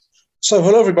So,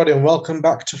 hello everybody and welcome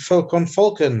back to Folk on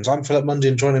Falcons. I'm Philip Mundy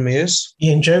and joining me is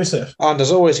Ian Joseph. And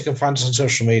as always, you can find us on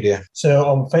social media. So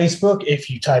on Facebook, if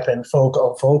you type in Folk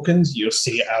on Falcons, you'll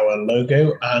see our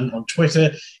logo. And on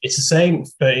Twitter, it's the same,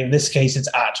 but in this case, it's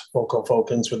at Folk on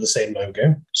Falcons with the same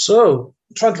logo. So,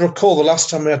 trying to recall the last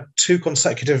time we had 2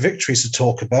 consecutive victories to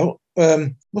talk about.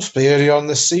 Must be early on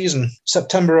this season,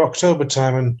 September, October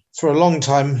time. And for a long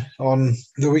time on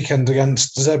the weekend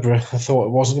against Zebra, I thought I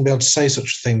wasn't going to be able to say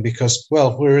such a thing because,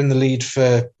 well, we were in the lead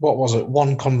for,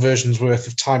 1 conversion's worth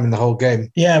of time in the whole game.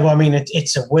 Yeah, well, I mean,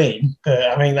 it's a win,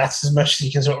 but I mean, that's as much as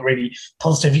you can sort of really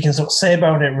positive you can sort of say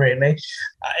about it, really.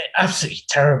 Absolutely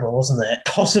terrible, wasn't it?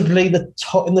 Possibly in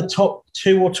the top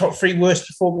 2 or top 3 worst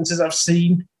performances I've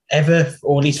seen ever,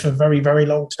 or at least for a very, very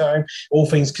long time, all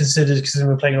things considered,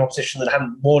 considering we're playing an opposition that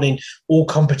hadn't won in all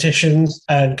competitions,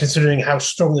 and considering how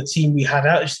strong the team we had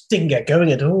out, it just didn't get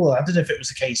going at all. I don't know if it was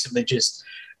a case of they just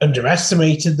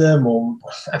underestimated them, or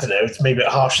I don't know, it's maybe a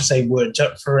bit harsh to say weren't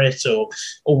up for it or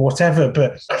whatever,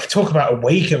 but talk about a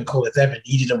wake-up call. If they ever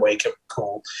needed a wake-up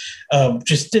call,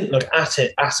 just didn't look at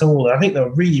it at all. I think they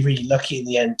were really, really lucky in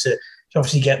the end to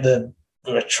obviously get the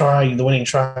winning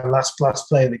try, last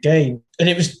play of the game. And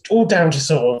it was all down to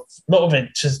sort of, a lot of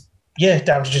it just,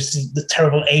 down to just the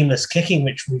terrible aimless kicking,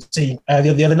 which we've seen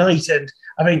the other night. And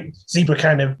I think Zebra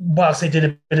kind of, whilst they did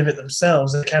a bit of it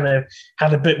themselves, they kind of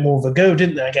had a bit more of a go,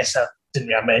 didn't they? I guess that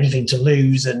didn't have anything to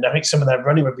lose. And I think some of that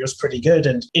running was pretty good.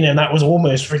 And, that was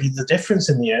almost really the difference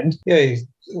in the end. Yeah, I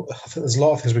think there's a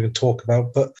lot of things we can talk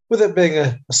about, but with it being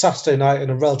a Saturday night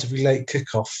and a relatively late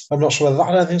kickoff, I'm not sure whether that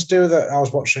had anything to do with it. I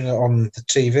was watching it on the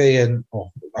TV and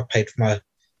I paid for my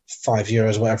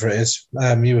 €5, whatever it is.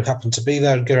 You happened to be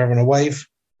there and give everyone a wave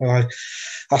when I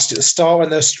asked you to start when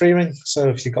they're streaming. So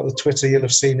if you've got the Twitter, you'll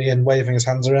have seen Ian waving his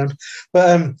hands around.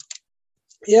 But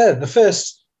the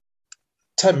first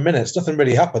 10 minutes, nothing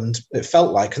really happened, it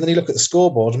felt like. And then you look at the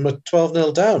scoreboard and we're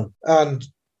 12-0 down. And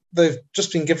they've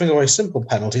just been giving away simple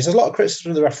penalties. There's a lot of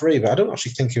criticism of the referee, but I don't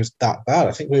actually think it was that bad.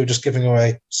 I think we were just giving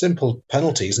away simple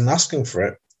penalties and asking for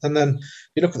it. And then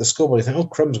you look at the scoreboard, you think, oh,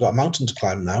 Crumb's got a mountain to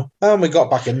climb now. And we got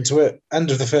back into it.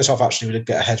 End of the first half, actually, we did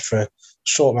get ahead for a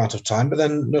short amount of time. But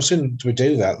then no sooner do we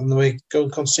do that, and then we go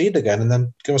and concede again and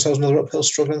then give ourselves another uphill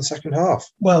struggle in the second half.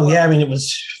 Well, yeah, I mean, it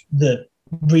was the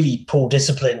really poor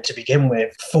discipline to begin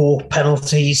with. 4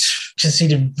 penalties,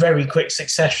 conceded very quick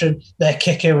succession. Their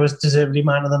kicker was deservedly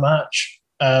man of the match.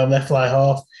 Their fly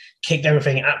half kicked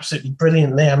everything absolutely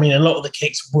brilliantly. I mean, a lot of the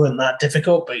kicks weren't that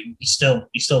difficult, but he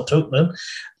still took them.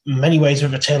 In many ways,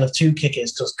 with a tale of 2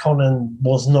 kickers, because Conan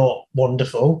was not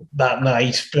wonderful that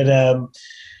night. But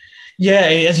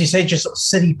as you say, just sort of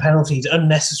silly penalties,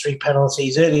 unnecessary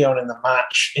penalties early on in the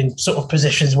match in sort of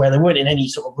positions where they weren't in any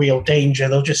sort of real danger.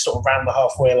 They'll just sort of round the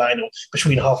halfway line or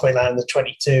between the halfway line and the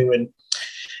 22. And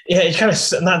it kind of,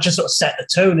 and that just sort of set the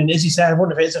tone. And as you say, I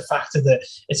wonder if it's a factor that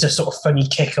it's a sort of funny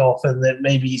kickoff and that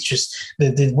maybe it's just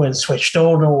they weren't switched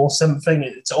on or something.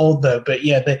 It's odd though, but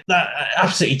that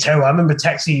absolutely terrible. I remember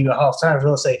texting you at half time and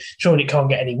I'll say, surely it can't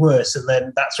get any worse. And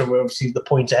then that's when we're obviously the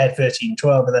point ahead,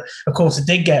 13-12. And then of course it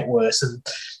did get worse and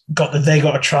they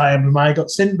got a try and I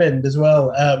got sin binned as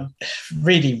well.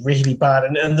 Really, really bad.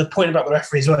 And the point about the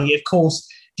referee as well, of course,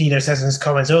 Dino says in his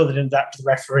comments, they didn't adapt to the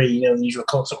referee, the usual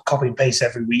sort of copy and paste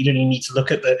every week. You don't even need to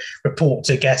look at the report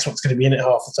to guess what's going to be in it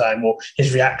half the time, or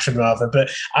his reaction rather.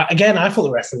 But again, I thought the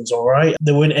referee was all right.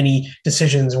 There weren't any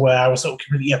decisions where I was sort of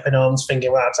completely up in arms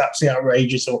thinking, wow, it's absolutely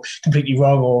outrageous or completely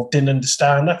wrong or didn't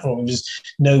understand. I thought it was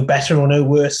no better or no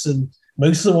worse than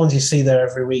most of the ones you see there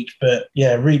every week. But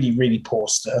really, really poor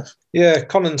stuff. Yeah,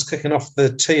 Collins kicking off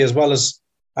the tee as well as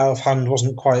out of hand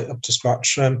wasn't quite up to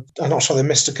scratch. I'm not sure they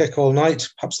missed a kick all night.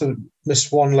 Perhaps they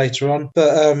missed one later on.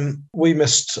 But we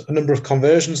missed a number of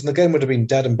conversions and the game would have been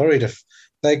dead and buried if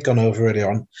they'd gone over early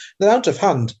on. Then out of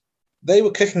hand, they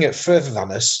were kicking it further than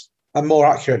us and more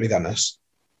accurately than us.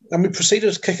 And we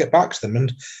proceeded to kick it back to them.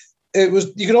 And it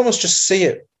was, you could almost just see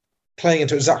it playing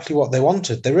into exactly what they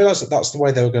wanted. They realised that that's the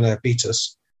way they were going to beat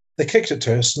us. They kicked it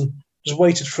to us and just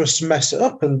waited for us to mess it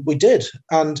up. And we did.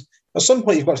 And at some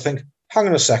point, you've got to think, hang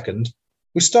on a second.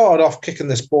 We started off kicking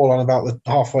this ball on about the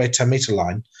halfway 10-metre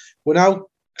line. We're now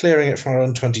clearing it from our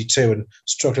own 22 and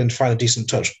struggling to find a decent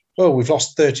touch. Oh, we've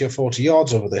lost 30 or 40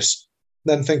 yards over this.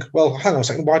 Then think, well, hang on a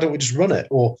second, why don't we just run it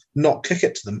or not kick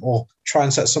it to them or try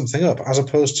and set something up as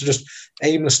opposed to just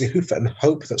aimlessly hoof it and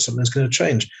hope that something's going to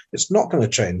change? It's not going to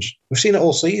change. We've seen it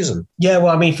all season. Yeah,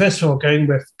 well, I mean, first of all, going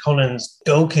with Collins'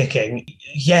 goal kicking,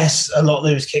 yes, a lot of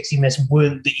those kicks he missed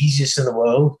weren't the easiest in the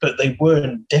world, but they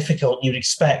weren't difficult, you'd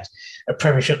expect. a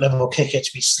Premiership level kicker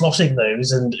to be slotting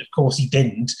those, and of course he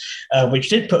didn't, which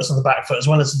did put us on the back foot as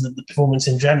well as the performance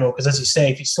in general. Because as you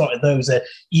say, if he slotted those,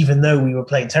 even though we were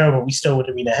playing terrible, we still would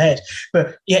have been ahead.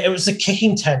 But yeah, it was the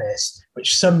kicking tennis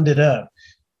which summed it up.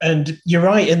 And you're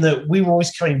right in that we were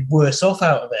always coming worse off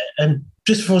out of it. And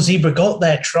just before Zebra got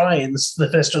their try in the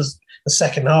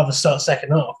second half, the start of the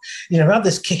second half, we had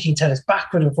this kicking tennis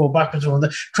backwards and forward.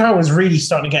 The crowd was really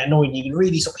starting to get annoyed. You could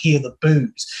really sort of hear the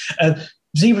boos. And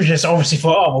Zebra just obviously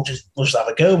thought, we'll just have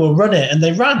a go, we'll run it. And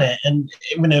they ran it. And,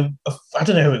 I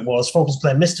don't know who it was, Falcons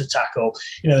player missed a tackle.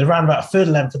 They ran about a third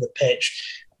length of the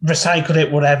pitch, recycled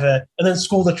it, whatever, and then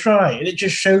scored the try. And it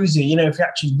just shows you, if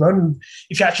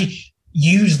you actually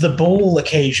use the ball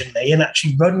occasionally and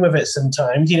actually run with it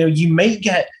sometimes, you may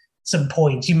get some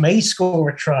points, you may score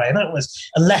a try. And that was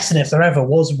a lesson if there ever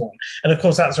was one. And of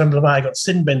course, that's when Blamire got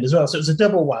sin binned as well. So it was a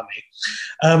double whammy.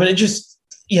 And it just,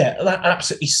 that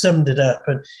absolutely summed it up.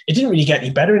 And it didn't really get any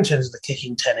better in terms of the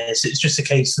kicking tennis. It's just a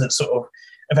case that sort of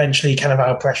eventually kind of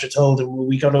our pressure told and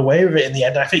we got away with it in the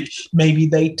end. I think maybe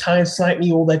they tired slightly,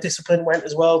 or their discipline went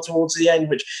as well towards the end,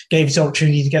 which gave us the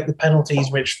opportunity to get the penalties,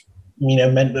 which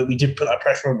meant that we did put that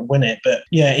pressure on to win it. But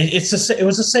yeah, it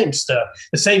was the same stuff,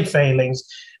 the same failings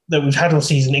that we've had all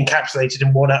season encapsulated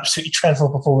in one absolutely dreadful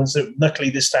performance that luckily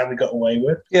this time we got away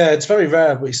with. Yeah, it's very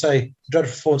rare we say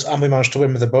dreadful performance and we managed to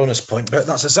win with a bonus point, but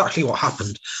that's exactly what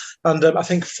happened. And I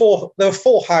think there were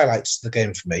four highlights to the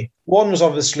game for me. One was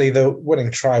obviously the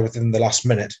winning try within the last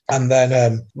minute, and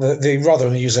then the rather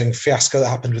amusing fiasco that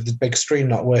happened with the big screen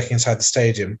not working inside the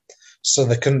stadium, so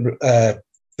they couldn't.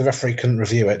 The referee couldn't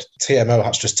review it. TMO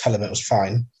had to just tell him it was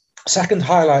fine. Second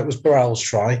highlight was Burrell's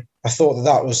try. I thought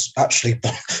that was actually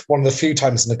one of the few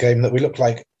times in the game that we looked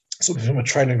like something from a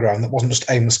training ground that wasn't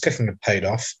just aimless kicking had paid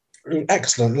off.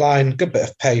 Excellent line, good bit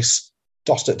of pace,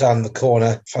 dotted it down the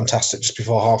corner, fantastic just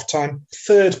before half-time.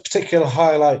 Third particular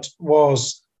highlight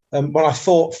was when I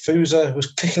thought Fusa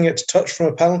was kicking it to touch from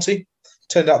a penalty.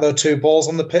 Turned out there were two balls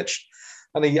on the pitch,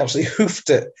 and he absolutely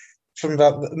hoofed it from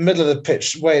about the middle of the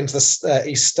pitch way into the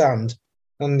east stand.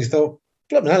 And you thought,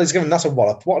 bloody hell, he's given that a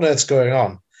wallop. What on earth's going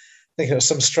on? Thinking it was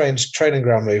some strange training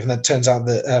ground move. And then it turns out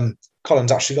that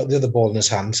Collins actually got the other ball in his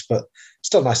hands, but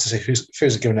still nice to see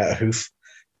Fusa giving it a hoof.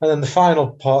 And then the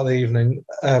final part of the evening,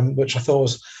 which I thought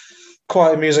was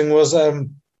quite amusing, was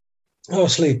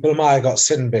obviously Blamire got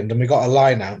sin binned and we got a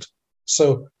line out.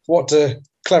 So what do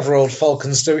clever old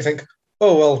Falcons do? We think,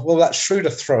 we'll let Schroeder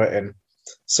throw it in.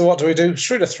 So what do?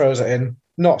 Schroeder throws it in,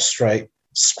 not straight,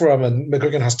 scrum, and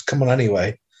McGuigan has to come on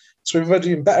anyway. So we were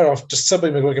doing better off just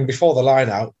subbing McGuigan before the line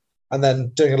out and then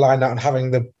doing a line out and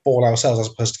having the ball ourselves as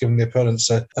opposed to giving the opponents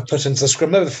a put into the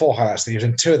scrum. They were the four highlights that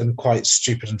used, two of them quite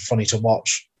stupid and funny to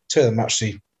watch, two of them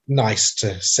actually nice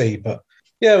to see. But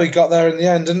yeah, we got there in the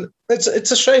end. And it's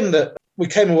a shame that we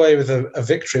came away with a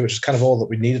victory, which is kind of all that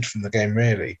we needed from the game,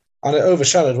 really. And it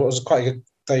overshadowed what was quite a good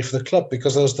day for the club,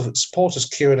 because there was the supporters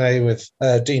Q&A with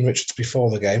Dean Richards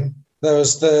before the game. There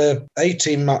was the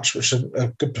A-team match, which was a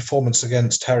good performance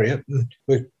against Harriet, and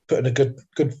we put in a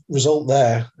good result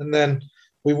there. And then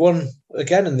we won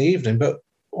again in the evening, but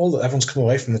all that everyone's come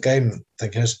away from the game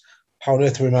thinking is, how on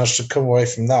earth have we managed to come away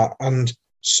from that? And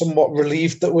somewhat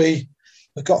relieved that we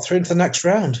got through into the next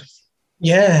round.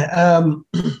 Yeah,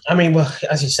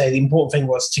 as you say, the important thing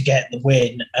was to get the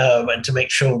win and to make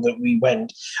sure that we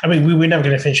went. We were never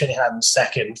going to finish any higher than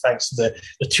second, thanks to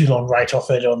the Toulon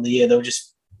write-off earlier on in the year. There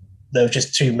were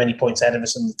just too many points ahead of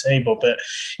us on the table. But,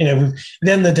 at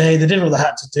the end of the day, they did what they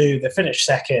had to do. They finished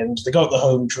second. They got the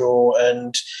home draw.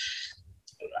 And,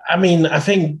 I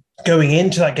think going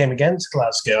into that game against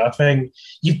Glasgow, I think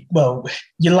you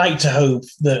like to hope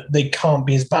that they can't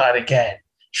be as bad again.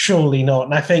 Surely not.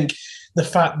 And I think the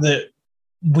fact that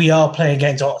we are playing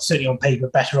against, certainly on paper,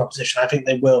 better opposition, I think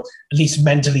they will at least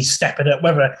mentally step it up,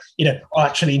 whether,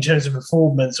 actually in terms of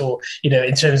performance or,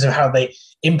 in terms of how they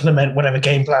implement whatever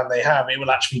game plan they have, it will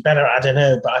actually be better. I don't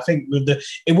know. But I think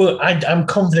I'm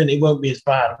confident it won't be as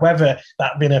bad. Whether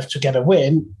that'll be enough to get a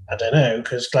win, I don't know,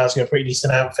 because Glasgow are a pretty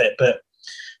decent outfit, but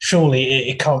surely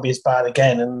it can't be as bad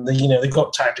again. And, they've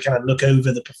got time to kind of look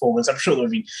over the performance. I'm sure they'll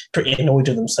be pretty annoyed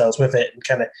with themselves with it and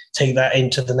kind of take that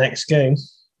into the next game.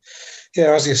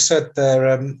 Yeah, as you said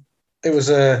there, it was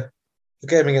a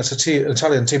game against an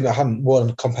Italian team that hadn't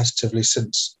won competitively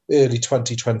since early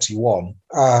 2021.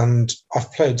 And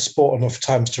I've played sport enough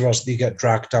times to realize that you get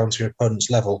dragged down to your opponent's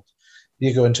level.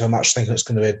 You go into a match thinking it's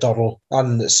going to be a doddle.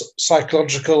 And it's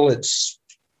psychological,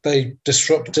 they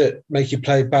disrupt it, make you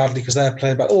play badly because they're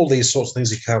playing bad, all these sorts of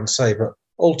things you can say. But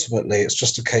ultimately, it's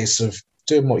just a case of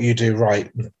doing what you do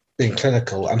right, being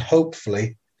clinical, and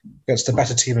hopefully against a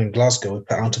better team in Glasgow, we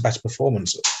put out a better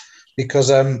performance. because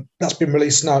that's been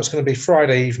released now. It's going to be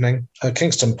Friday evening at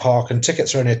Kingston Park, and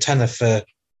tickets are only a tenner for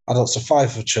adults, to £5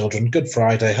 for children. Good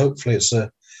Friday. Hopefully it's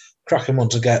a cracking one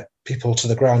to get people to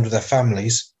the ground with their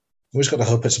families. We've just got to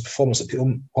hope it's a performance that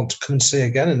people want to come and see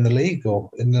again in the league or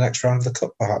in the next round of the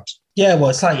Cup, perhaps. Yeah, well,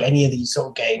 it's like any of these sort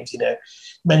of games,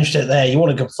 mentioned it there. You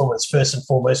want a good performance first and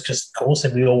foremost, because of course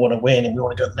we all want to win and we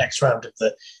want to go to the next round of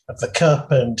the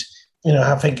Cup. And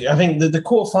I think the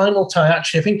quarterfinal tie,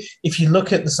 actually, I think if you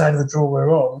look at the side of the draw we're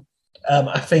on,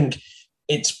 I think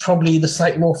it's probably the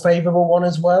slightly more favourable one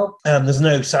as well. There's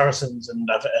no Saracens and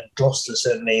Gloucester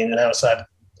certainly in and outside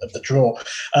of the draw.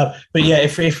 But yeah,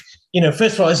 if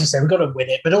first of all, as you say, we've got to win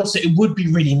it, but also it would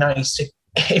be really nice to,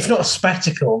 if not a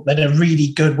spectacle, then a really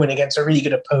good win against a really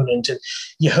good opponent. And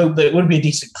you hope that it would be a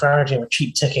decent crowd, with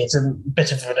cheap tickets and a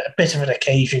bit of an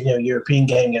occasion, European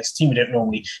game against a team we don't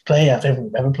normally play. I don't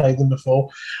think we've ever played them before,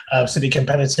 certainly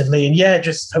competitively. And yeah,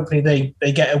 just hopefully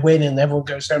they get a win and everyone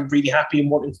goes home really happy and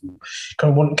want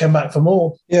to come back for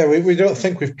more. Yeah, we don't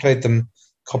think we've played them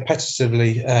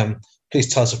competitively.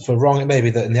 Please tell us if we're wrong. It may be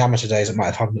that in the amateur days it might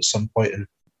have happened at some point in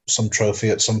some trophy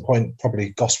at some point.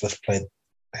 Probably Gosforth played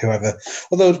whoever.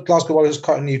 Although Glasgow Warriors is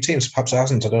quite a new team, so perhaps it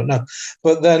hasn't, I don't know.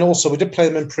 But then also we did play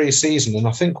them in pre-season, and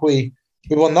I think we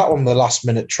won that one the last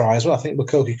minute try as well. I think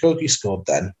Makoki Koki scored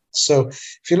then. So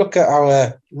if you look at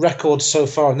our record so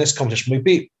far in this competition, we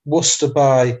beat Worcester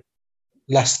by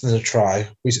less than a try.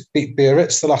 We beat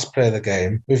Biarritz, the last player of the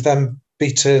game. We've then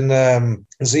beaten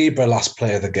Zebra, last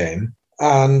player of the game.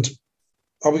 And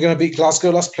are we going to beat Glasgow,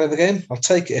 last player of the game? I'll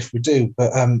take it if we do,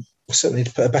 but we certainly need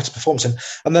to put a better performance in.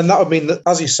 And then that would mean that,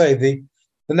 as you say, the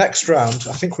next round,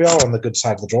 I think we are on the good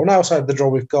side of the draw. Now, outside of the draw,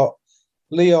 we've got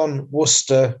Lyon,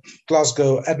 Worcester,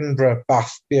 Glasgow, Edinburgh,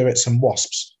 Bath, Biarritz and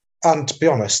Wasps. And to be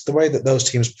honest, the way that those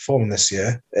teams are performing this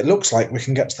year, it looks like we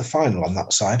can get to the final on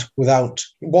that side without...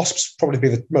 Wasps probably be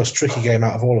the most tricky game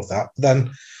out of all of that. But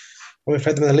then when we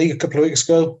played them in the league a couple of weeks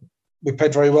ago, we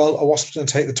played very well. Are Wasps going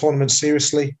to take the tournament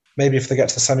seriously? Maybe if they get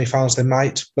to the semi-finals, they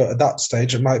might. But at that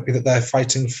stage, it might be that they're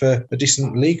fighting for a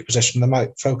decent league position. They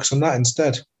might focus on that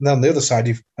instead. And then on the other side,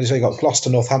 as you say, you've got Gloucester,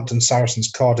 Northampton,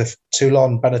 Saracens, Cardiff,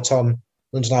 Toulon, Benetton,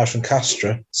 London Irish and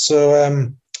Castres.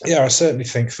 So, I certainly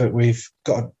think that we've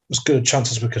got as good a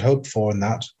chance as we could hope for in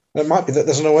that. And it might be that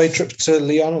there's an away trip to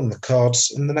Lyon on the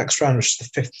cards in the next round, which is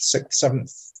the 5th, 6th,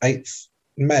 7th, 8th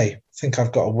May. I think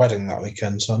I've got a wedding that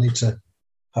weekend, so I need to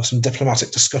have some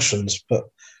diplomatic discussions, but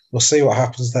we'll see what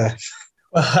happens there.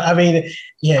 Well, I mean,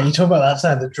 yeah, you talk about that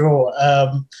side of the draw.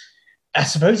 I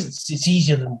suppose it's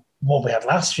easier than what we had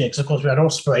last year, because of course we had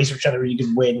Ospreys, which had a really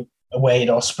good win away at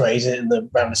Ospreys in the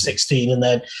round of 16, and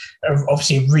then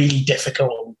obviously a really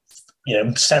difficult,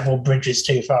 several bridges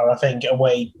too far, I think,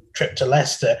 away trip to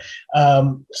Leicester.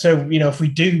 So, if we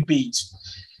do beat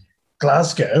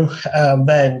Glasgow,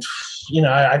 then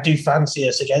I do fancy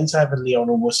us against either Lyon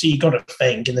or Worcester. You've got to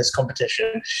think in this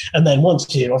competition, and then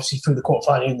once you're obviously through the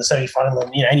quarterfinal and the semi-final,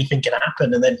 and anything can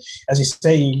happen. And then, as you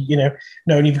say,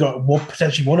 not only have you got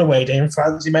potentially one away day in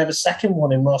France, you may have a second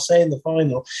one in Marseille in the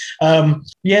final.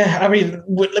 I mean,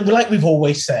 like we've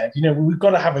always said, we've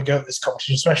got to have a go at this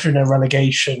competition, especially in a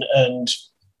relegation. And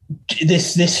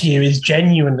this year is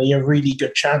genuinely a really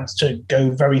good chance to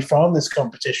go very far in this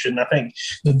competition. I think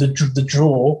the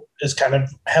draw has kind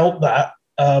of helped that.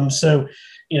 So,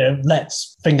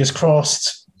 let's, fingers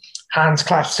crossed, hands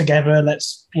clasped together.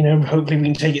 Let's, hopefully we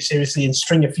can take it seriously and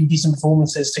string a few decent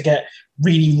performances to get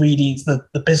really, really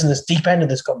the business deep end of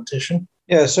this competition.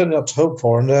 Yeah, certainly up to hope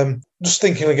for. And just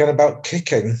thinking again about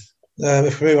kicking,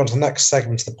 if we move on to the next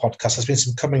segment of the podcast, there's been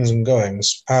some comings and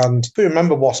goings. And if we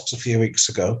remember Wasps a few weeks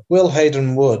ago, Will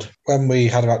Hayden Wood, when we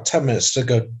had about 10 minutes to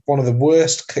go, one of the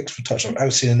worst kicks for touch I've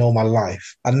ever seen in all my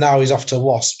life. And now he's off to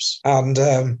Wasps. And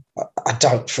I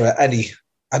don't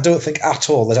think at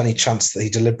all there's any chance that he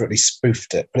deliberately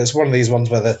spoofed it. But it's one of these ones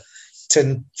where the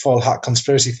tinfoil hat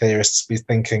conspiracy theorists be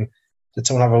thinking, did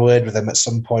someone have a word with him at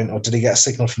some point? Or did he get a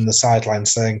signal from the sideline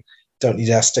saying, don't you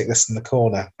dare stick this in the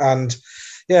corner? And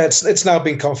yeah, it's now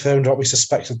been confirmed what we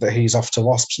suspected, that he's off to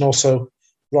Wasps. And also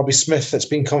Robbie Smith, it's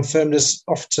been confirmed, is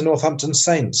off to Northampton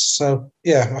Saints. So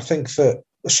yeah, I think that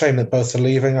a shame that both are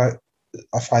leaving. I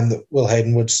find that Will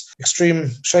Hayden Wood's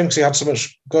extreme shame because he had so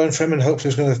much going for him and hopefully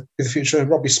he's going to be the future.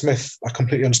 Robbie Smith, I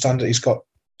completely understand that he's got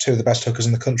two of the best hookers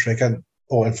in the country again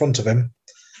or in front of him.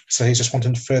 So he's just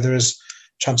wanting to further his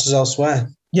chances elsewhere.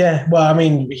 Yeah, well, I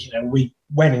mean, we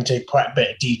went into quite a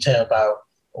bit of detail about,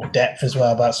 or depth as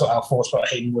well, about sort of our thoughts about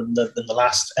Hayden Wood in the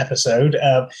last episode.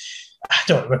 I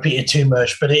don't want to repeat it too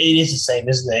much, but it is the same,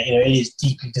 isn't it? It is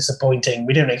deeply disappointing.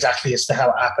 We don't know exactly as to how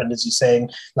it happened, as you're saying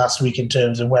last week, in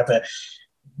terms of whether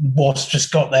Wasp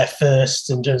just got there first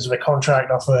in terms of a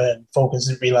contract offer, and Falcons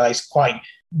didn't realise quite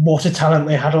what a talent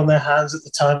they had on their hands at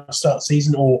the time of the start of the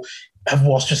season, or have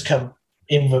Wasp just come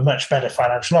in with a much better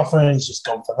financial offer and he's just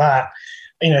gone for that?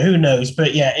 Who knows?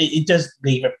 But yeah, it does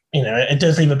leave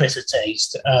a bitter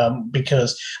taste,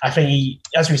 because I think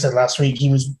as we said last week, he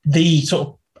was the sort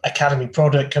of academy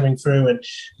product coming through, and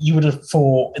you would have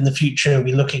thought in the future we'll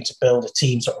be looking to build a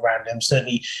team sort of around him,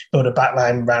 certainly build a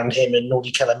backline around him and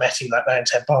Nordi Kelametti, that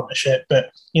 9-10 partnership.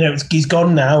 But he's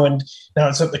gone now, and now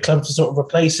it's up the club to sort of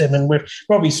replace him. And with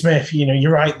Robbie Smith,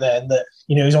 you're right there that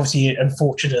he's obviously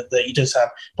unfortunate that he does have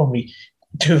probably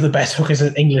two of the best hookers,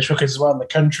 English hookers as well in the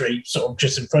country, sort of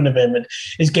just in front of him, and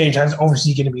his game time's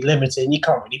obviously going to be limited, and you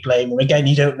can't really blame him. Again,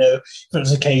 you don't know if it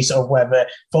was a case of whether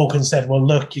Falcon said, well,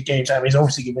 look, your game time is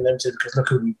obviously giving limited because look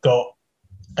who we've got,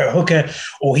 a hooker,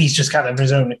 or he's just kind of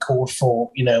his own accord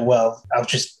for, well, I'll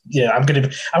just, I'm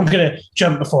gonna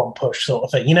jump before I'm pushed, sort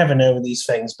of thing. You never know with these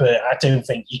things, but I don't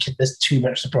think there's too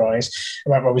much surprise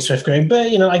about Robbie Swift going. But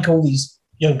like all these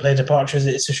young player departures,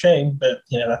 it's a shame, but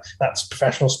that's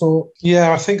professional sport.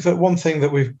 Yeah, I think that one thing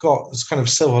that we've got is kind of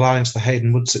silver lining to the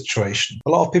Hayden Wood situation.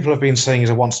 A lot of people have been saying he's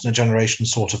a once-in-a-generation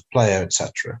sort of player,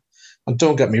 etc. And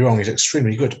don't get me wrong, he's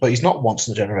extremely good, but he's not once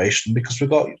in a generation, because we've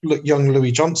got young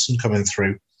Louis Johnson coming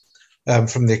through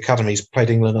from the academy. He's played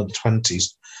England under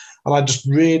 20s. And I just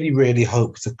really, really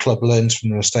hope the club learns from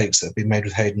the mistakes that have been made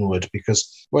with Hayden Wood,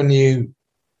 because when you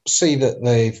see that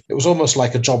it was almost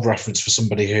like a job reference for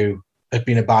somebody who had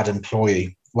been a bad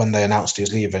employee when they announced he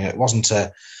was leaving. It wasn't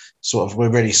a sort of, we're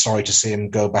really sorry to see him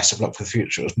go, best of luck for the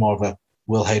future. It was more of a,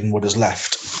 Will Hayden Wood has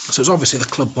left. So it's obviously the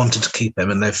club wanted to keep him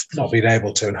and they've not been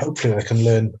able to. And hopefully they can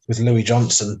learn with Louis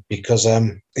Johnson, because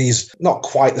he's not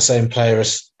quite the same player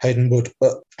as Hayden Wood.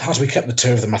 But as we kept the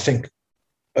two of them, I think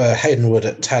Hayden Wood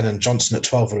at 10 and Johnson at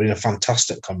 12 would have been a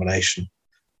fantastic combination.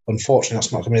 Unfortunately,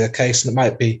 that's not going to be the case. And it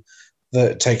might be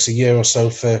that it takes a year or so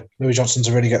for Louis Johnson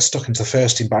to really get stuck into the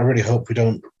first team. But I really hope we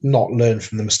don't not learn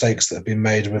from the mistakes that have been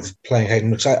made with playing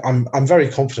Hayden. Because I'm very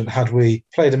confident, had we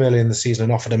played him early in the season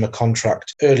and offered him a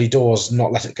contract early doors and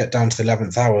not let it get down to the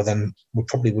 11th hour, then we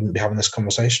probably wouldn't be having this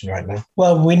conversation right now.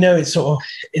 Well, we know it's sort of,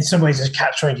 in some ways, a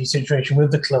catch-22 situation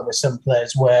with the club with some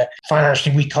players where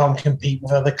financially we can't compete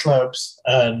with other clubs,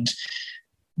 and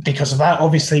because of that,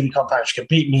 obviously, we can't financially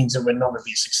compete, means that we're not going to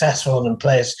be successful, and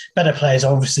better players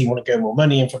obviously want to go more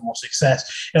money and for more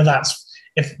success. That's,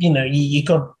 if you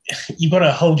got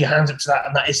to hold your hands up to that,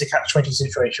 and that is the catch-20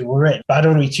 situation we're in. But I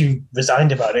don't want to be too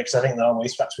resigned about it, because I think there are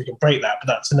ways perhaps we can break that, but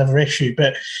that's another issue.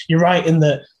 But you're right in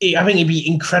that I think it'd be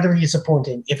incredibly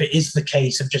disappointing if it is the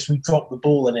case of just we dropped the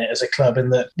ball in it as a club,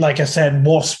 and that, like I said,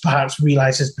 Wasp perhaps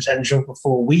realised his potential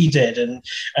before we did, and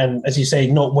as you say,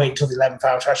 not wait till the 11th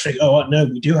hour to actually, oh no,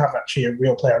 we do have actually a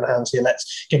real player on the hands here,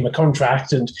 let's give him a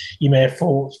contract. And you may have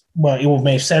thought, well, you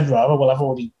may have said rather, well, I've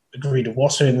already agreed with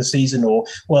Wasps in the season, or,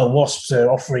 well, Wasps are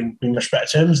offering me much better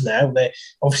terms now, they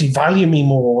obviously value me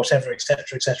more, or whatever, etc.,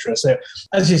 etc. So,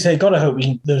 as you say, gotta hope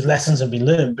those lessons have been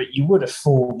learned, but you would have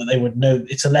thought that they would know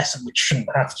it's a lesson which shouldn't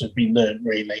have to be learned,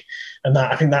 really. And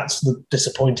that, I think that's the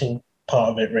disappointing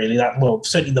part of it, really.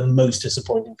 Certainly the most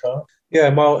disappointing part. Yeah,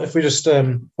 well, if we just,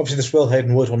 obviously this Will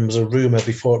Hayden Wood one was a rumour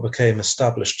before it became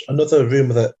established. Another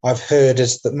rumour that I've heard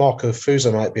is that Marco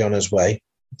Fusa might be on his way.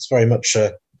 It's very much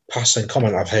a passing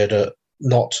comment I've heard,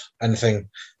 not anything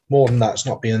more than that. It's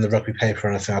not been in the rugby paper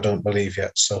or anything, I don't believe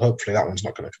yet. So hopefully that one's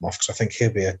not going to come off, because I think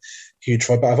he'll be a huge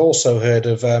try. But I've also heard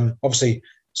of, obviously,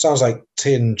 sounds like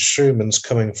Tian Schumann's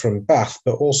coming from Bath,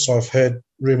 but also I've heard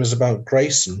rumours about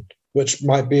Grayson, which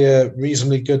might be a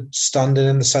reasonably good stand-in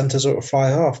in the centres or a fly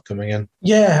half coming in.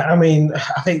 Yeah, I mean,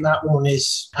 I think that's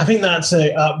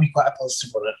be quite a positive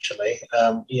one, actually.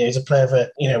 He's a player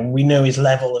that, we know his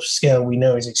level of skill, we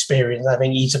know his experience. I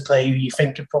think he's a player who you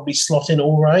think could probably slot in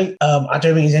all right. I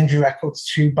don't think his injury record's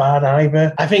too bad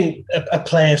either. I think a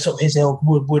player of sort of his ilk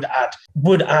would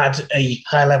add a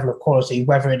high level of quality,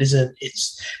 whether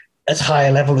it's as high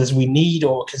a level as we need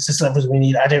or consistent level as we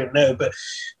need, I don't know. But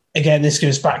again, this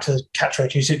goes back to the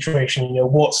catch-22 situation.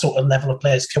 What sort of level of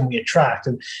players can we attract?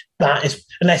 And that is,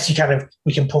 unless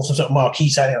we can pull some sort of marquee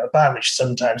signing out of the band, which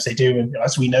sometimes they do, and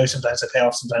as we know, sometimes they pay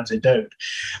off, sometimes they don't.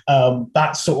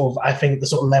 That's sort of, I think, the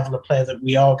sort of level of player that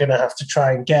we are going to have to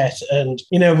try and get. And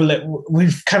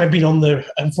we've kind of been on the,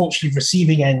 unfortunately,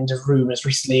 receiving end of rumours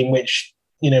recently, in which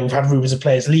we've had rumours of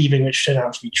players leaving, which turn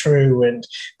out to be true.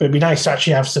 But it'd be nice to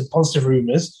actually have some positive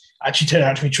rumours actually turn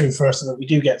out to be true for us, and that we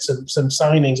do get some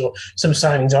signings, or some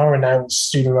signings are announced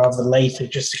sooner rather than later,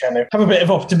 just to kind of have a bit of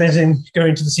optimism going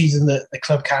into the season that the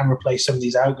club can replace some of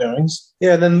these outgoings.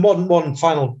 Yeah, and then one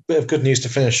final bit of good news to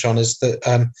finish on is that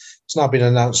it's now been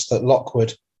announced that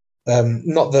Lockwood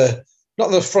Not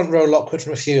the front row Lockwood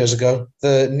from a few years ago,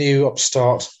 the new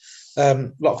upstart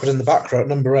Lockwood in the back row at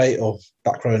number 8, or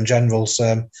back row in general,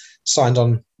 signed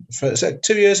on for, is it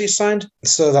 2 years he's signed?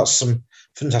 So that's some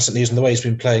fantastic news. And the way he's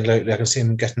been playing lately, I can see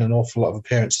him getting an awful lot of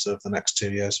appearances over the next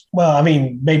 2 years. Well, I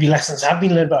mean, maybe lessons have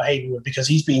been learned about Haydenwood, because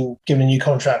he's been given a new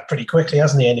contract pretty quickly,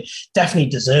 hasn't he? And he definitely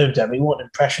deserved it. I mean, what an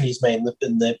impression he's made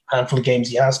in the handful of games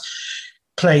he has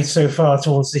played so far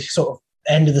towards the sort of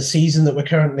end of the season that we're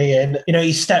currently in. You know,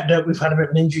 he's stepped up. We've had a bit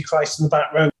of an injury crisis in the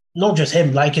back row. Not just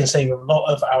him, like I can say, with a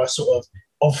lot of our sort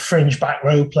of fringe back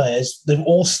row players, they've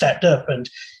all stepped up. And,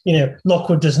 you know,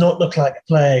 Lockwood does not look like a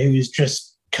player who's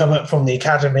just come up from the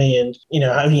academy and, you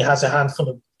know, only has a handful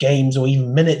of games or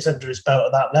even minutes under his belt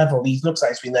at that level. He looks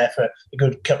like he's been there for a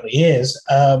good couple of years.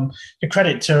 The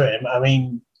credit to him, I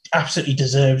mean, absolutely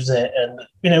deserves it. And,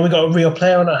 you know, we've got a real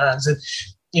player on our hands. And,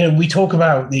 you know, we talk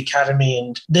about the academy,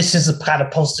 and this is the kind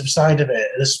of positive side of it,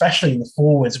 and especially in the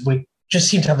forwards. We just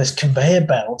seem to have this conveyor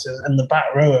belt, and the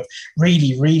back row of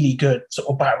really, really good sort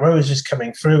of back rowers just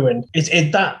coming through, and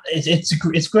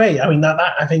it's great. I mean, that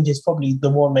I think is probably the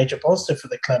one major positive for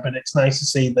the club, and it's nice to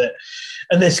see that.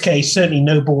 In this case, certainly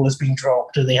no ball has been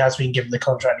dropped, and he has been given the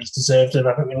contract he's deserved, and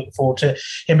I think we look forward to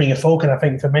him being a Falcon, I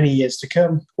think, for many years to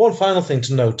come. One final thing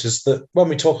to note is that when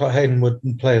we talk about Haydenwood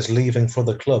and players leaving for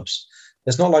the clubs,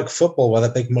 it's not like football where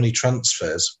they're big money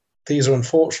transfers. These are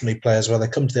unfortunately players where they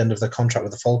come to the end of their contract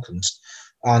with the Falcons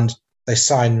and they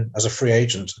sign as a free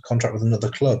agent a contract with another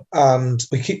club. And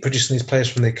we keep producing these players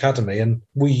from the academy, and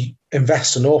we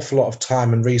invest an awful lot of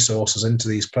time and resources into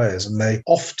these players, and they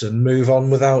often move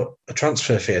on without a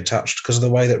transfer fee attached because of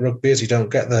the way that rugby is. You don't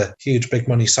get the huge big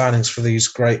money signings for these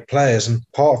great players. And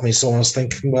part of me is almost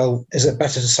thinking, well, is it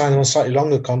better to sign them on slightly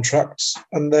longer contracts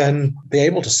and then be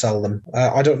able to sell them?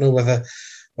 I don't know whether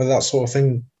that sort of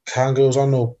thing goes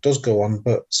on or does go on,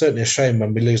 but certainly a shame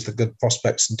when we lose the good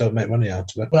prospects and don't make money out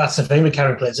of it. Well, that's the thing with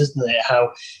carry players, isn't it?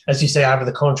 How, as you say, either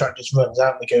the contract just runs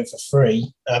out and they go for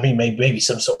free. I mean, maybe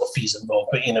some sort of fees involved,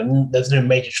 but, you know, there's no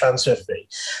major transfer fee.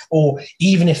 Or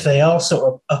even if they are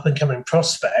sort of up-and-coming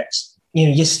prospects, you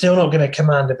know, you're still not going to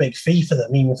command a big fee for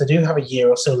them, even if they do have a year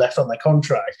or so left on their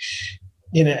contract.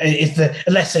 You know,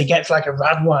 unless they get to like a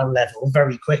Radwan level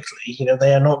very quickly, you know,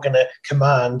 they are not going to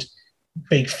command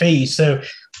big fees. So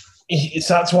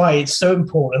that's why it's so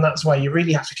important, and that's why you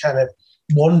really have to kind of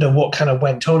wonder what kind of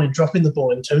went on in dropping the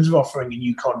ball in terms of offering a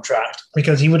new contract,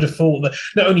 because you would have thought that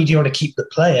not only do you want to keep the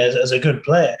player as a good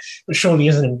player, but surely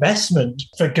as an investment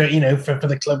for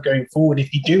the club going forward,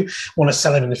 if you do want to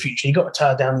sell him in the future, you've got to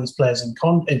tie down these players in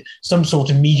some sort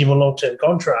of medium or long-term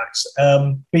contracts.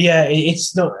 But yeah,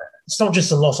 it's not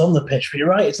just a loss on the pitch, but you're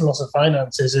right, it's a loss of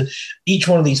finances. And each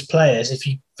one of these players, if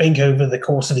you think over the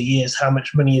course of the years how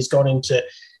much money has gone into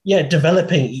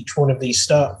developing each one of these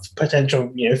potential,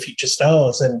 future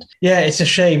stars. And it's a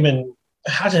shame. And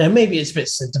I don't know, maybe it's a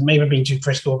bit, maybe I'm being too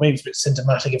critical, maybe it's a bit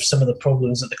symptomatic of some of the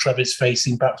problems that the club is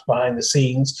facing, perhaps behind the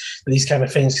scenes, that these kind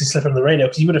of things can slip on the radar.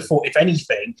 Because you would have thought, if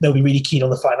anything, they'll be really keen on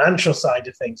the financial side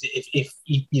of things. If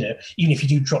even if you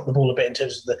do drop the ball a bit in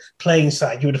terms of the playing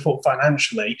side, you would have thought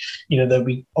financially, they'll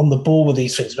be on the ball with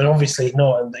these things, but obviously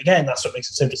not. And again, that's what makes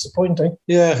it so disappointing.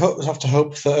 Yeah, I have to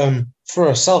hope that, for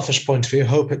a selfish point of view,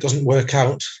 hope it doesn't work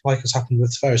out like has happened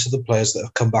with various other players that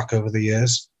have come back over the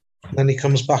years. And then he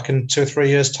comes back in 2 or 3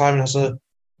 years' time and has a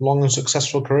long and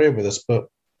successful career with us. But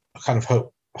I kind of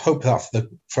hope that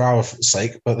for our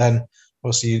sake. But then,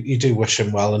 obviously, you do wish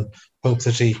him well and hope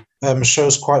that he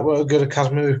shows quite what a good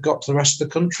academy we've got to the rest of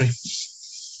the country.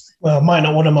 Well, I might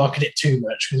not want to market it too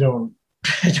much because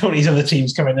I don't want these other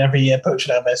teams coming every year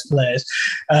poaching our best players.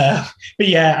 But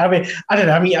yeah, I mean, I don't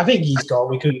know. I mean, I think he's gone.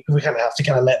 We kind of have to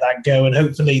kind of let that go, and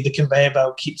hopefully the conveyor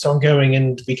belt keeps on going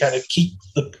and we kind of keep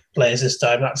the players this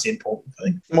time. That's the important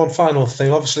thing. One final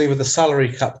thing, obviously with the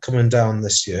salary cap coming down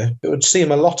this year, it would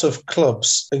seem a lot of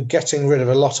clubs are getting rid of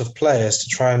a lot of players to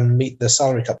try and meet their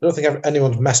salary cap. I don't think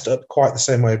anyone's messed up quite the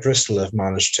same way Bristol have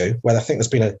managed to, where I think there's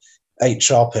been a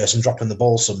HR person dropping the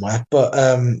ball somewhere. But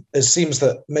it seems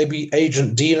that maybe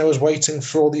Agent Dino is waiting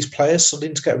for all these players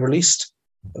suddenly to get released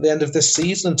at the end of this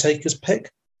season and take his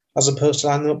pick, as opposed to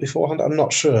lining them up beforehand. I'm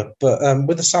not sure. But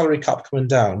with the salary cap coming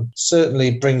down,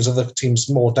 certainly brings other teams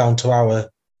more down to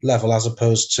our level, as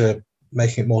opposed to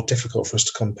making it more difficult for us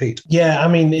to compete. Yeah, I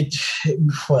mean,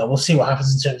 well, we'll see what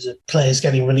happens in terms of players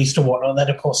getting released or whatnot. Then,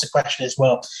 of course, the question is,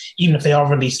 well, even if they are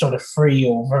released on a free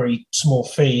or very small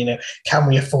fee, can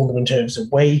we afford them in terms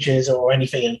of wages or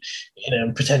anything?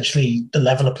 And, potentially the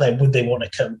level of play, would they want to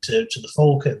come to the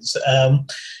Falcons?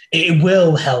 It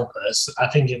will help us. I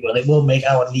think it will. It will make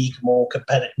our league more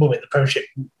competitive, will make the Premiership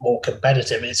more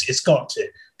competitive. It's got to,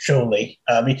 surely.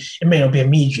 I mean, it may not be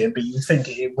immediate, but you think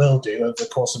it will do over the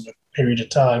course of a period of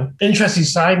time. Interesting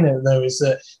side note, though, is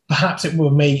that perhaps it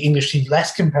will make English teams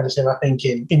less competitive, I think,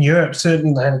 in Europe, certainly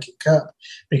in the Heineken Cup,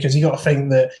 because you got to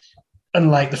think that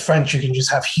unlike the French, you can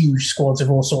just have huge squads of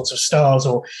all sorts of stars,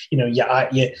 or your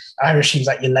Irish teams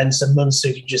like your Leinster, Munster,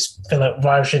 you can just fill out with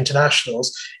Irish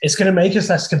internationals. It's going to make us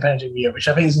less competitive in Europe, which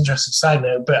I think is an interesting side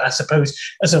note. But I suppose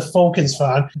as a Falcons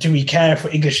fan, do we care if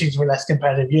English teams were less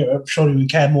competitive in Europe? Surely we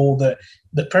care more that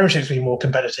the Premiership's being more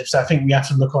competitive. So I think we have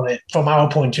to look on it from our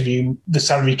point of view, the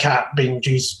salary cap being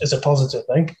reduced as a positive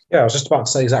thing. Yeah, I was just about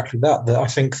to say exactly that I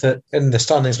think that in the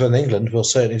standings within England, we'll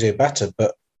certainly do better,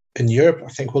 but in Europe, I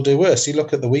think we'll do worse. You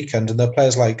look at the weekend and there are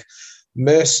players like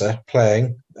Mercer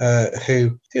playing, he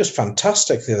was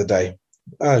fantastic the other day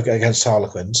against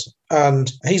Harlequins.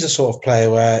 And he's a sort of player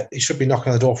where he should be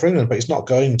knocking on the door for England, but he's not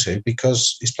going to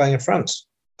because he's playing in France.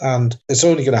 And it's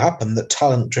only going to happen that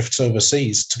talent drifts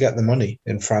overseas to get the money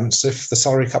in France if the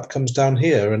salary cap comes down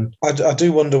here. And I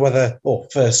do wonder whether, or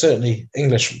for certainly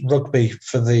English rugby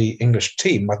for the English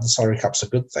team, whether the salary cap's a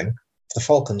good thing. The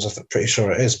Falcons, I'm pretty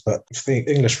sure it is, but for the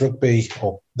English rugby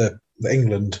or the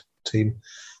England team,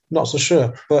 not so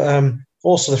sure. But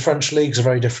also the French leagues are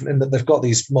very different in that they've got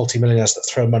these multimillionaires that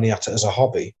throw money at it as a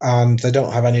hobby, and they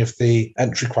don't have any of the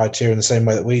entry criteria in the same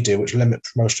way that we do, which limit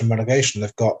promotion and relegation.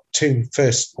 They've got the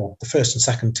first and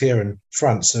second tier in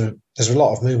France, so there's a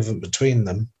lot of movement between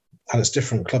them, and it's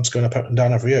different clubs going up and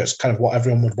down every year. It's kind of what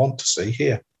everyone would want to see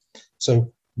here.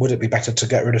 So would it be better to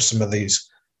get rid of some of these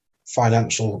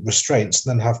financial restraints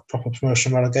and then have proper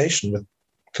promotion and relegation with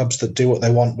clubs that do what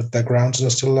they want with their grounds and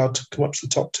are still allowed to come up to the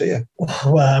top tier?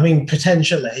 Well, I mean,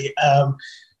 potentially.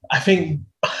 I think,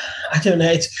 I don't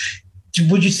know,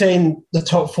 would you say in the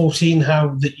top 14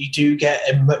 how that you do get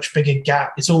a much bigger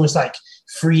gap? It's almost like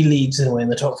three leagues in a way in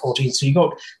the top 14. So you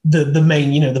got the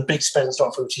main, the big spends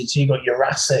top 14. So you got your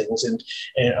Racings and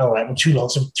all right, well,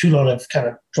 Toulon have kind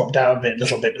of dropped down a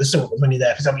little bit, but there's still got the money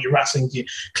there. For example, your Racings, your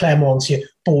Clermonts, your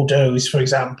Bordeaux, for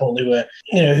example,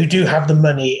 who do have the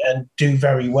money and do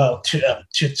very well. To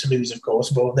Toulouse, of course,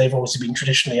 but they've obviously been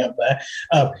traditionally up there.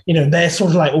 They're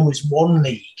sort of like almost one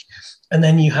league, and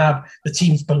then you have the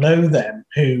teams below them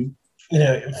who,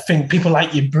 think people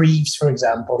like your Brives, for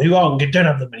example, who don't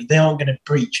have the money. They aren't going to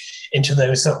breach into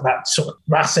that sort of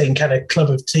Racing kind of club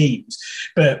of teams,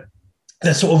 but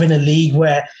they're sort of in a league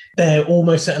where they're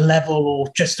almost at a level or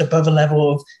just above a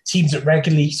level of teams that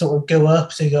regularly sort of go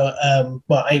up. So you got,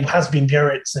 it has been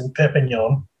Biarritz and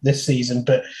Perpignan this season,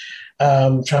 but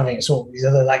trying to think sort of these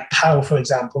other, like Pau, for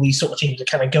example, these sort of teams that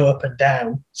kind of go up and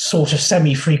down sort of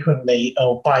semi-frequently,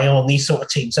 or Bayonne, these sort of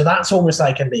teams. So that's almost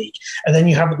like a league. And then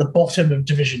you have at the bottom of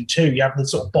Division 2, you have the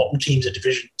sort of bottom teams of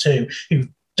Division 2 who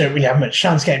don't really have much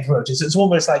chance getting promoted. So it's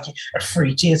almost like a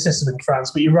free tier system in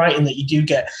France. But you're right in that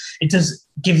it does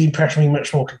give the impression of being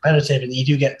much more competitive, and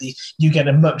you get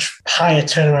a much higher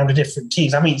turnaround of different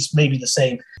teams. I mean, it's maybe the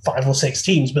same 5 or 6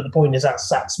 teams, but the point is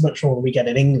that's much more than we get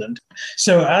in England.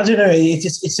 So I don't know.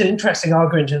 It's an interesting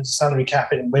argument in terms of salary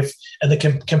cap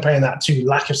comparing that to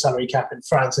lack of salary cap in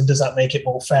France, and does that make it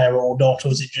more fair or not, or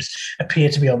does it just appear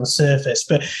to be on the surface?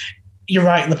 But you're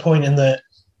right in the point in that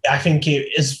I think it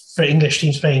is for English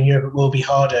teams playing in Europe, it will be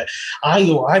harder.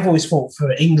 I've always thought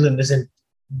for England, as in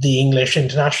the English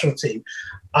international team,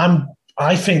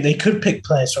 I think they could pick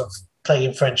players from playing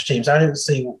in French teams. I think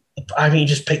you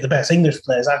just pick the best English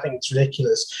players. I think it's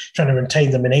ridiculous trying to retain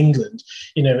them in England.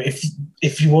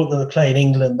 If you want them to play in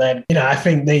England, then I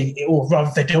think or rather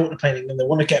if they don't want to play in England, they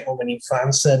want to get more money in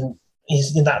France, and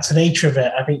that's the nature of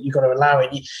it. I think you've got to allow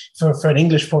it for an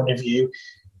English point of view.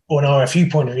 Or an RFU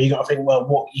point of view, you've got to think, well,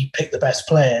 what you pick the best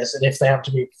players, and if they have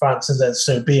to be France, then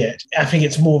so be it. I think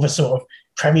it's more of a sort of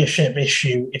Premiership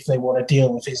issue if they want to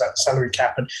deal with things like the salary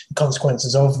cap and the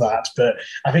consequences of that. But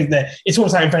I think that it's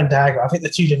almost like Venn diagram. I think the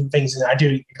two different things, and I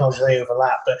do acknowledge they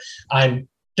overlap, but I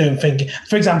don't think,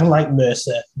 for example, like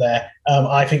Mercer there,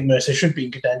 I think Mercer should be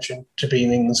in contention to be in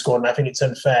the England squad, and I think it's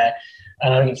unfair.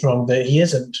 And I think it's wrong that he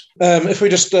isn't. If we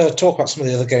just talk about some of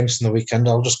the other games in the weekend,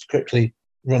 I'll just quickly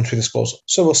run through the scores.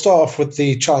 So we'll start off with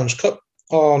the Challenge Cup.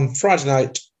 On Friday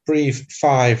night, Brive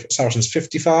 5, Saracens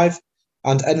 55,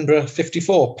 and Edinburgh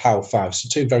 54, Pau 5. So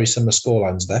two very similar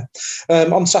scorelines there.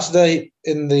 On Saturday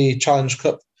in the Challenge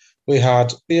Cup, we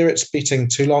had Biarritz beating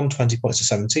Toulon 20 points to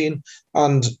 17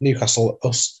 and Newcastle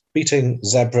us beating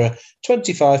Zebra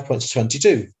 25 points to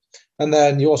 22. And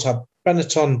then you also have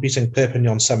Benetton beating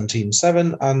Perpignan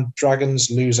 17-7 and Dragons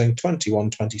losing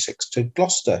 21-26 to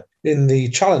Gloucester in the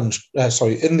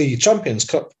in the Champions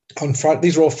Cup on Friday.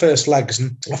 These are all first legs,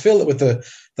 and I feel that with the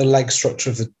leg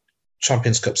structure of the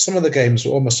Champions Cup, some of the games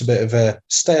were almost a bit of a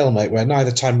stalemate where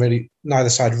neither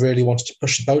side really wanted to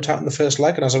push the boat out in the first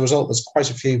leg, and as a result, there's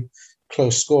quite a few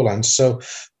close scorelines. So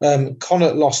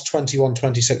Connacht lost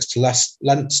 21-26 to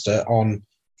Leinster on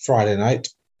Friday night.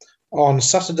 On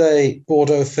Saturday,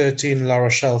 Bordeaux 13, La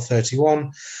Rochelle 31.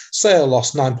 Sale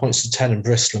lost 9 points to 10 in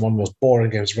Bristol, one of the most boring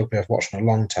games of rugby I've watched in a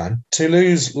long time.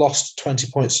 Toulouse lost 20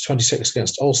 points to 26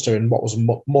 against Ulster in what was a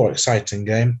more exciting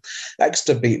game.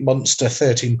 Exeter beat Munster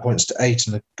 13 points to 8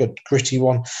 in a good gritty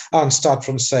one. And Stade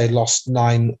Francais lost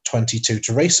 9-22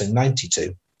 to Racing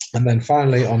 92. And then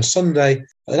finally on Sunday,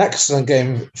 an excellent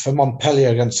game for Montpellier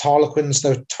against Harlequins.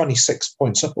 They were 26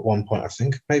 points up at one point, I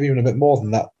think, maybe even a bit more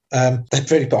than that. They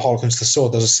really put Harlequins to the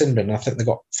sword. There was a sin bin, and I think they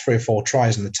got 3 or 4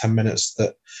 tries in the 10 minutes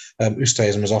that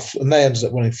Oosthuizen was off, and they ended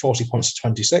up winning 40 points to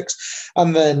 26.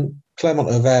 And then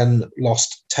Clermont-Auvergne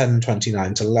lost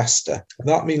 10-29 to Leicester. And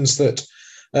that means that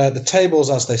the tables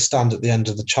as they stand at the end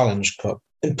of the Challenge Cup.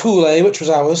 In Pool A, which was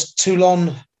ours,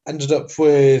 Toulon ended up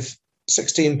with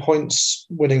 16 points,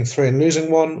 winning 3 and losing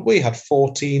 1. We had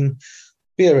 14.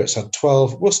 Biarritz had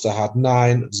 12. Worcester had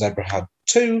 9. Zebra had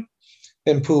 2.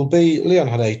 In Pool B, Lyon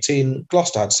had 18,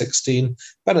 Gloucester had 16,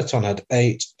 Benetton had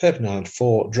 8, Perpignan had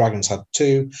 4, Dragons had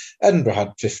 2, Edinburgh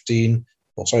had 15.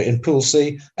 In Pool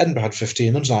C, Edinburgh had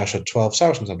 15, London Irish had 12,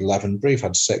 Saracens had 11, Brive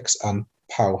had 6, and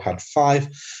Pau had 5.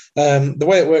 The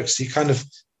way it works, you kind of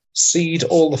seed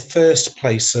all the first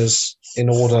places in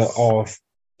order of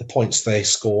the points they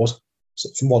scored. So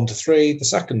from 1 to 3, the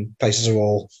second places are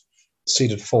all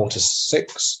seeded 4 to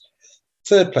 6.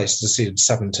 Third place is seeded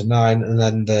 7 to 9, and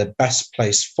then the best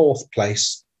place, fourth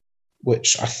place,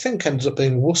 which I think ended up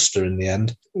being Worcester in the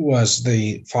end, was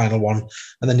the final one.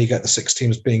 And then you get the 6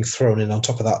 teams being thrown in on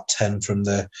top of that 10 from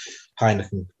the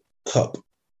Heineken Cup.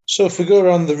 So if we go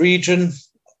around the region,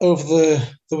 over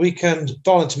the weekend,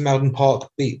 Darlington Meldon Park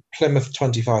beat Plymouth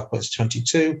 25 points to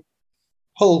 22.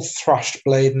 Hull thrashed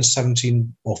Bladen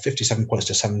 57 points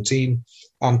to 17,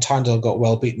 and Tyndale got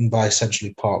well beaten by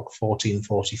Sedgley Park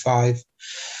 14-45.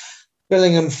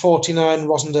 Billingham 49,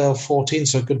 Rosendale 14,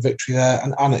 so a good victory there,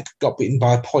 and Alnwick got beaten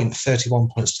by a point, 31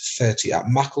 points to 30 at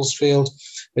Macclesfield.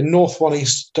 In North 1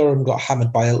 East, Durham got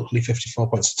hammered by Ilkley 54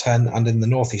 points to 10, and in the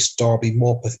North East Derby,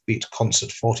 Morpeth beat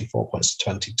Concert 44 points to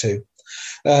 22.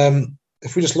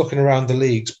 If we're just looking around the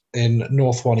leagues in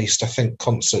North 1 East, I think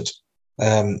Concert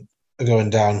are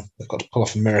going down. They've got to pull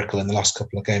off a miracle in the last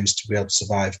couple of games to be able to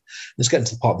survive. It's getting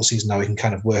to the part of the season now we can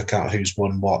kind of work out who's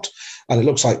won what. And it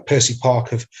looks like Percy Park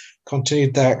have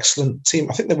continued their excellent team.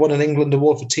 I think they won an England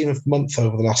award for Team of the Month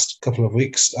over the last couple of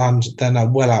weeks, and they're now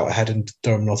well out ahead in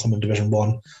Durham Northumberland Division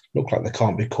 1. Look like they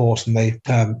can't be caught, and they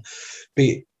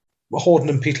beat Horden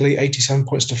and Peterlee 87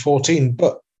 points to 14,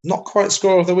 but not quite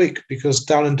score of the week, because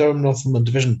down in Durham Northumberland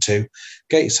Division 2,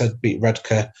 Gateshead beat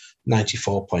Redcar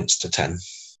 94 points to 10.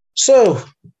 So,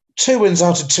 2 wins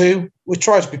out of 2. We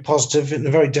try to be positive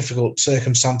in very difficult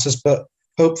circumstances, but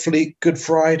hopefully Good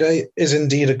Friday is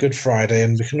indeed a Good Friday,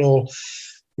 and we can all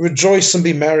rejoice and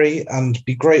be merry and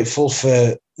be grateful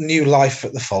for new life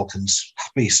at the Falcons.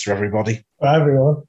 Happy Easter, everybody. Bye, everyone.